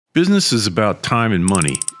Business is about time and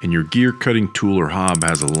money, and your gear cutting tool or hob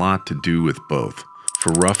has a lot to do with both.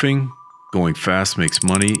 For roughing, going fast makes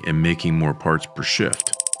money and making more parts per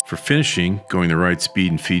shift. For finishing, going the right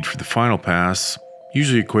speed and feed for the final pass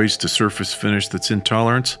usually equates to surface finish that's in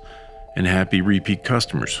tolerance and happy repeat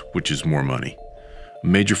customers, which is more money. A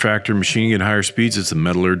major factor in machining at higher speeds is the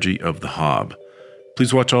metallurgy of the hob.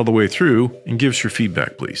 Please watch all the way through and give us your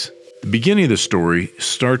feedback, please. The beginning of the story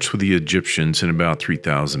starts with the Egyptians in about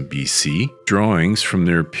 3000 BC. Drawings from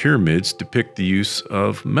their pyramids depict the use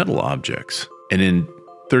of metal objects. And in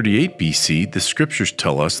 38 BC, the scriptures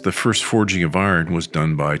tell us the first forging of iron was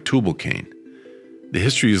done by Tubal-Cain. The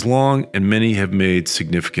history is long and many have made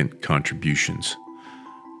significant contributions.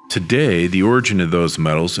 Today, the origin of those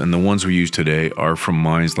metals and the ones we use today are from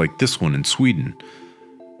mines like this one in Sweden.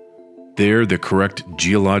 There, the correct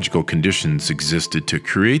geological conditions existed to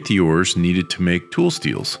create the ores needed to make tool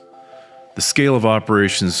steels. The scale of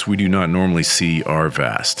operations we do not normally see are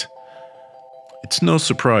vast. It's no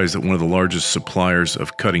surprise that one of the largest suppliers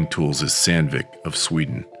of cutting tools is Sandvik of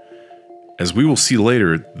Sweden. As we will see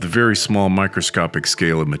later, the very small microscopic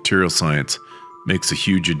scale of material science makes a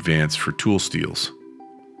huge advance for tool steels.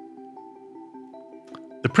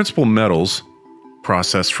 The principal metals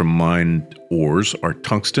processed from mined ores are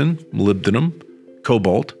tungsten, molybdenum,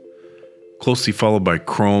 cobalt, closely followed by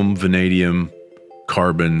chrome, vanadium,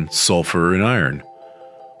 carbon, sulfur, and iron.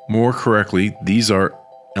 More correctly, these are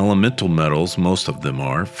elemental metals, most of them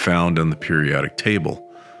are, found on the periodic table.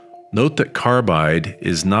 Note that carbide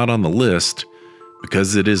is not on the list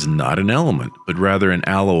because it is not an element, but rather an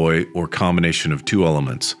alloy or combination of two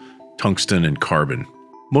elements, tungsten and carbon.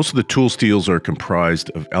 Most of the tool steels are comprised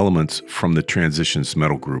of elements from the transitions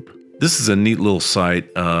metal group. This is a neat little site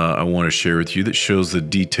I want to share with you that shows the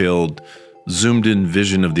detailed, zoomed-in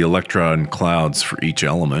vision of the electron clouds for each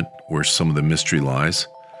element, where some of the mystery lies.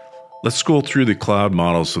 Let's scroll through the cloud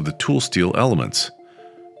models of the tool steel elements.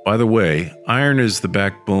 By the way, iron is the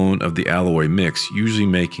backbone of the alloy mix, usually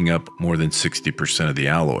making up more than 60% of the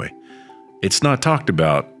alloy. It's not talked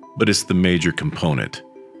about, but it's the major component.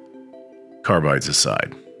 Carbides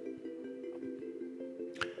aside.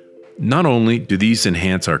 Not only do these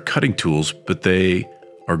enhance our cutting tools, but they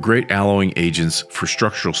are great alloying agents for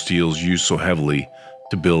structural steels used so heavily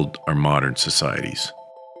to build our modern societies.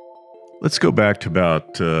 Let's go back to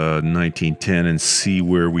about 1910 and see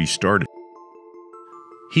where we started.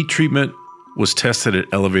 Heat treatment was tested at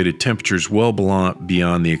elevated temperatures well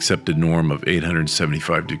beyond the accepted norm of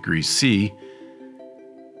 875 degrees C,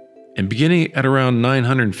 and beginning at around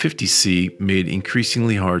 950 C made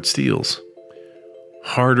increasingly hard steels.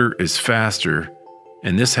 Harder is faster,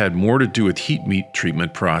 and this had more to do with heat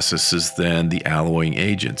treatment processes than the alloying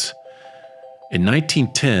agents. In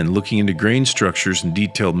 1910, looking into grain structures and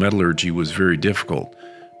detailed metallurgy was very difficult,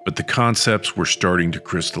 but the concepts were starting to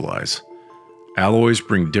crystallize. Alloys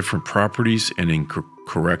bring different properties and in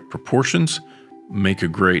correct proportions make a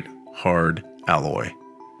great hard alloy.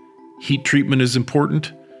 Heat treatment is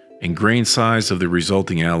important, and grain size of the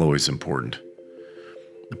resulting alloy is important.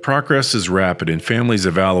 The progress is rapid and families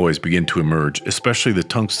of alloys begin to emerge, especially the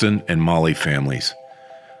tungsten and moly families.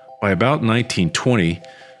 By about 1920,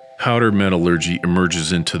 powder metallurgy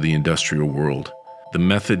emerges into the industrial world. The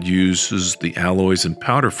method uses the alloys in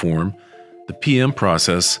powder form. The PM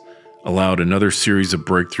process allowed another series of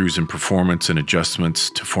breakthroughs in performance and adjustments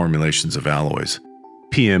to formulations of alloys.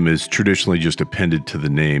 PM is traditionally just appended to the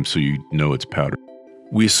name so you know it's powder.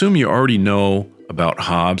 We assume you already know about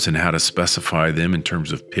hobs and how to specify them in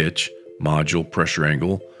terms of pitch, module, pressure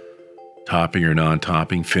angle, topping or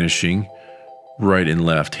non-topping, finishing, right and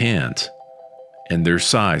left hands, and their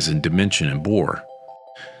size and dimension and bore.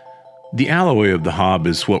 The alloy of the hob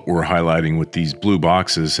is what we're highlighting with these blue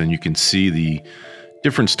boxes, and you can see the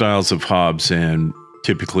different styles of hobs, and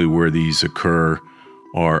typically where these occur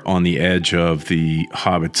are on the edge of the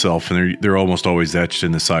hob itself, and they're almost always etched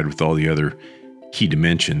in the side with all the other key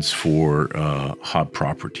dimensions for hob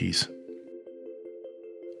properties.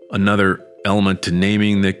 Another element to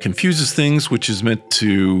naming that confuses things, which is meant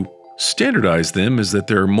to standardize them, is that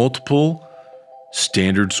there are multiple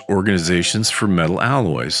standards organizations for metal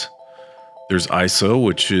alloys. There's ISO,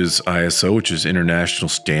 which is International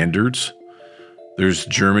Standards. There's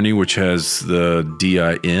Germany, which has the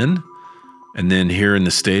DIN. And then here in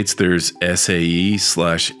the States, there's SAE/AISI.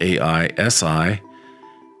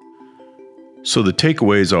 So the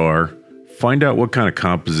takeaways are, find out what kind of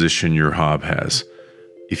composition your hob has.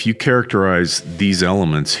 If you characterize these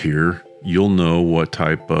elements here, you'll know what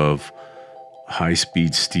type of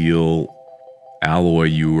high-speed steel alloy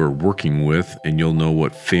you are working with, and you'll know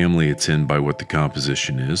what family it's in by what the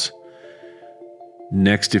composition is.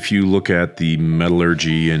 Next, if you look at the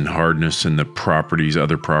metallurgy and hardness and the properties,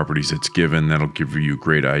 other properties it's given, that'll give you a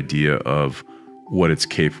great idea of what it's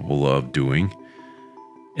capable of doing.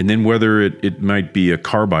 And then whether it might be a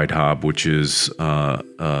carbide hob, which is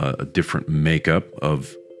a different makeup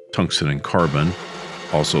of tungsten and carbon,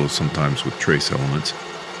 also sometimes with trace elements.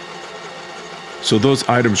 So those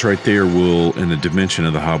items right there will, in the dimension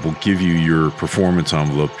of the hob, will give you your performance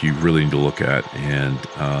envelope you really need to look at. And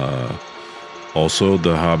also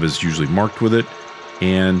the hob is usually marked with it,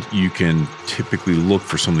 and you can typically look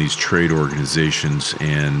for some of these trade organizations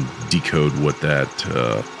and decode what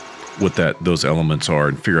those elements are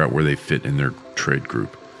and figure out where they fit in their trade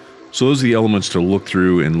group. So those are the elements to look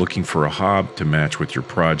through in looking for a hob to match with your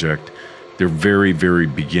project. They're very, very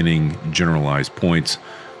beginning generalized points.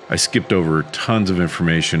 I skipped over tons of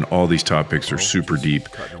information. All these topics are super deep.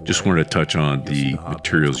 Just wanted to touch on the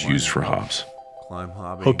materials used for hobs.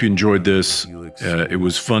 Hope you enjoyed this. It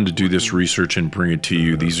was fun to do this research and bring it to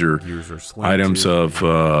you. These are items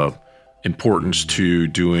of importance to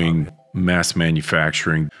doing mass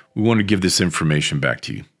manufacturing. We want to give this information back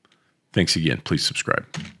to you. Thanks again. Please subscribe.